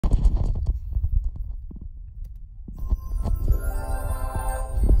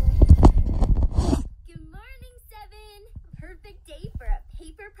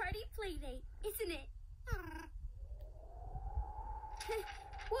paper party playdate, isn't it?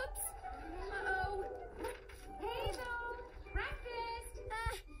 Whoops. Uh-oh. Hazel! Breakfast!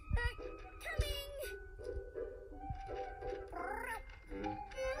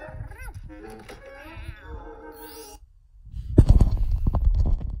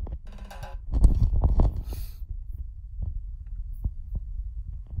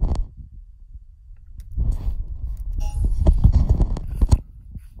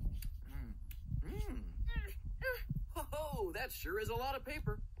 Oh, that sure is a lot of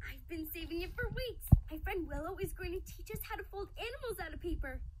paper. I've been saving it for weeks. My friend Willow is going to teach us how to fold animals out of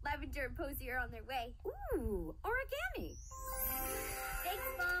paper. Lavender and Posy are on their way. Ooh, origami. Thanks,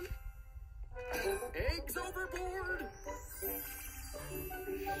 Mom. Eggs overboard!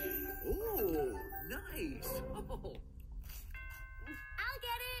 Oh, nice! Oh. I'll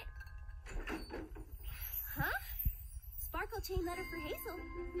get it. Huh? Sparkle chain letter for Hazel.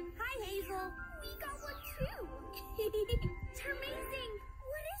 Hi, Hazel. We got one too. They're amazing.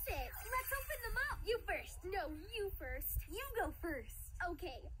 What is it? Let's open them up. You first. No, you first. You go first.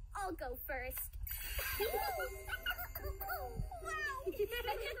 Okay, I'll go first. Wow. Me next.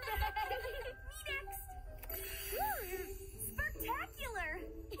 Spectacular.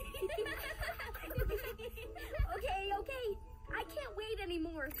 Okay. I can't wait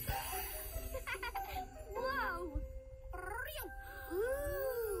anymore. Whoa.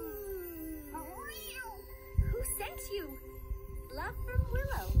 Who sent you? Love from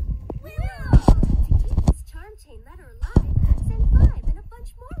Willow. Willow! To keep this charm chain letter alive, send 5 and a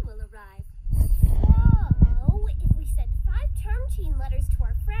bunch more will arrive. So, if we send 5 charm chain letters to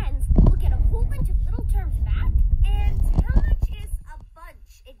our friends, we'll get a whole bunch of little terms back? And how much is a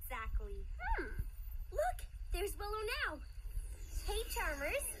bunch exactly? Look, there's Willow now. Hey,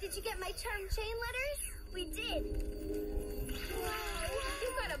 Charmers, did you get my charm chain letters? We did. Wow,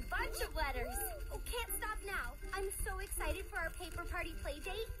 you've got a bunch of letters. Oh, can't stop now. I'm so excited for our paper party play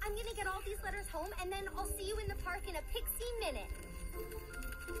date. I'm gonna get all these letters home, and then I'll see you in the park in a pixie minute.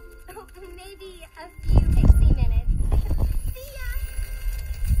 Oh, maybe a few pixie minutes. See ya!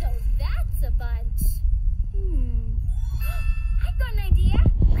 So that's a bunch. I've got an idea.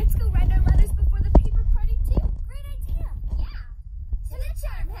 Let's go write our letters before the paper party, too. Great idea. Yeah. To the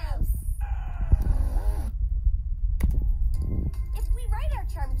charm house. If we write our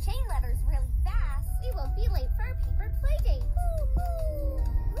charm chain letters really fast, we won't be late for our paper play date.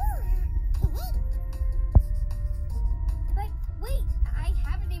 But wait, I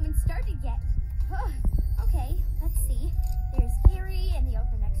haven't even started yet. Okay, let's see. There's Gary and the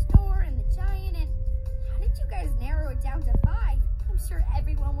ogre next door and the giant and... How did you guys narrow it down to 5? I'm sure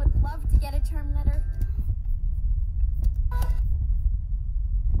everyone would love to get a charm letter.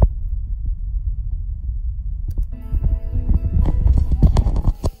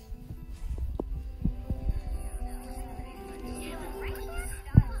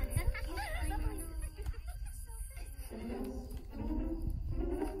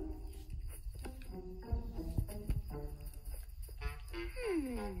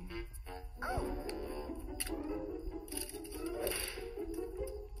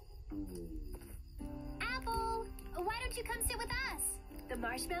 Apple, why don't you come sit with us? The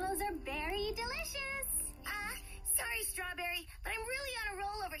marshmallows are very delicious. Sorry, Strawberry, but I'm really on a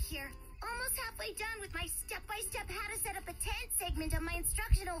roll over here. Almost halfway done with my step-by-step how to set up a tent segment of my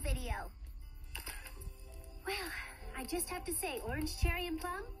instructional video. Well, I just have to say, Orange, Cherry, and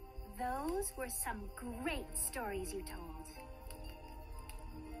Plum, those were some great stories you told.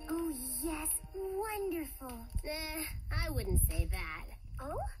 Oh, yes, wonderful. I wouldn't say that.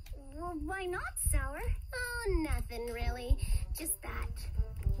 Oh? Well, why not, Sour? Oh, nothing really. Just that,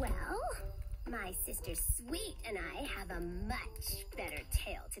 well, my sister Sweet and I have a much better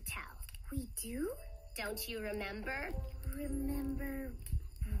tale to tell. We do? Don't you remember? Remember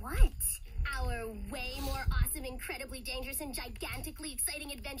what? Our way more awesome, incredibly dangerous, and gigantically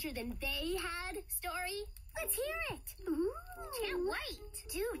exciting adventure than they had story? Let's hear it! Ooh! Can't wait!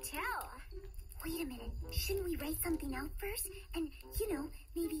 Do tell! Wait a minute. Shouldn't we write something out first? And,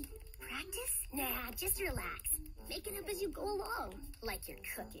 maybe practice? Nah, just relax. Make it up as you go along, like you're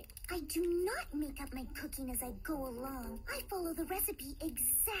cooking. I do not make up my cooking as I go along. I follow the recipe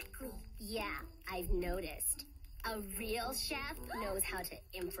exactly. Yeah, I've noticed. A real chef knows how to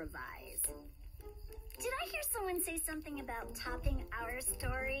improvise. Did I hear someone say something about topping our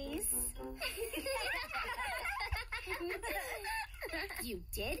stories? You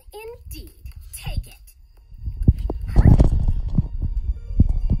did indeed. Take it.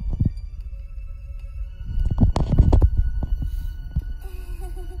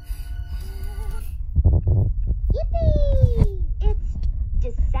 Yippee!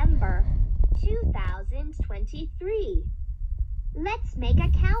 It's Let's make a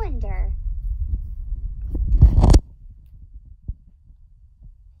calendar.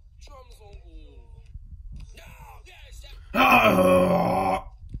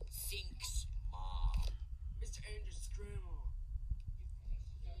 Sinks, Mom. Mr. Andrews' grandma.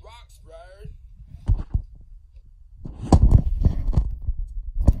 Roxburgh.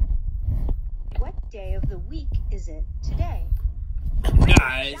 What day of the week is it today?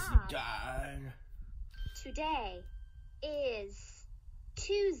 Guys, Today is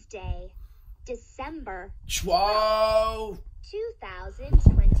Tuesday, December 12.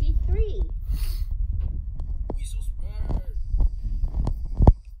 2023.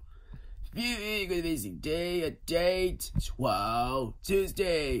 Amazing day, a date, 12,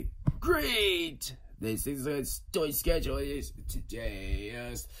 Tuesday. Great! This is a story schedule. Is today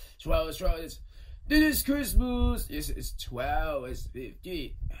is 12, 12. This is Christmas. It's 12, it's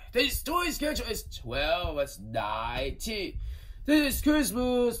 15. This story schedule is 12, it's 19. This is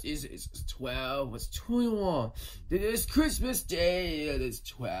Christmas. It's 12, it's 21. This is Christmas Day. It is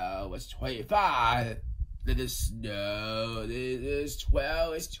 12, it's 25. This is snow. This is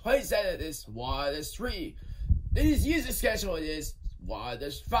 12, it's 27. This 1 is 3. This is user schedule is 1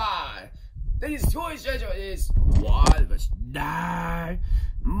 is 5. This is toy schedule is 1 is 9.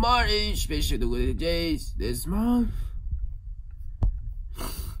 Marty special the days this month.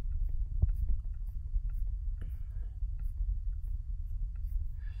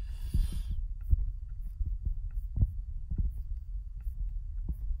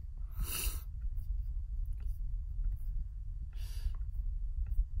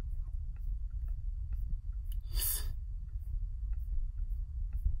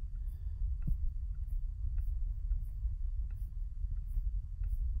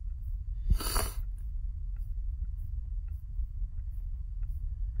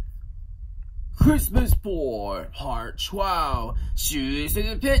 Christmas 4, part 12. Choose in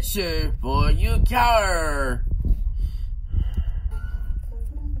the picture for you, cower. Well,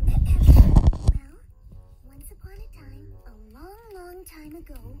 once upon a time, a long time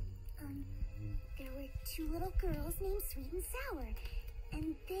ago, there were 2 little girls named Sweet and Sour,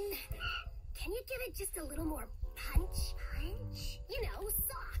 and they... Can you give it just a little more punch? Punch? You know,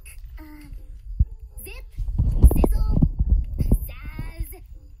 sock. Zip, sizzle, pizzazz.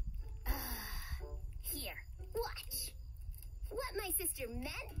 Here, watch. What my sister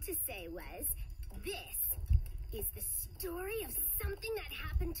meant to say was, this is the story of something that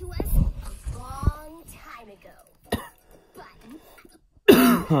happened to us a long time ago. But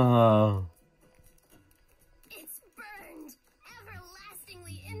it's burned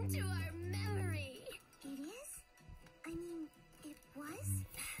everlastingly into our memory. It is? I mean, it was?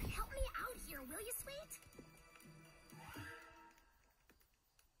 Help me out here, will you, Sweet?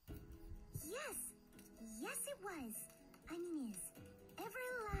 Yes, it was. I mean, is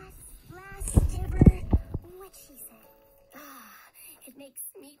last ever, what she said. It makes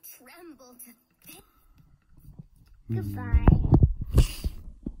me tremble to think. Goodbye.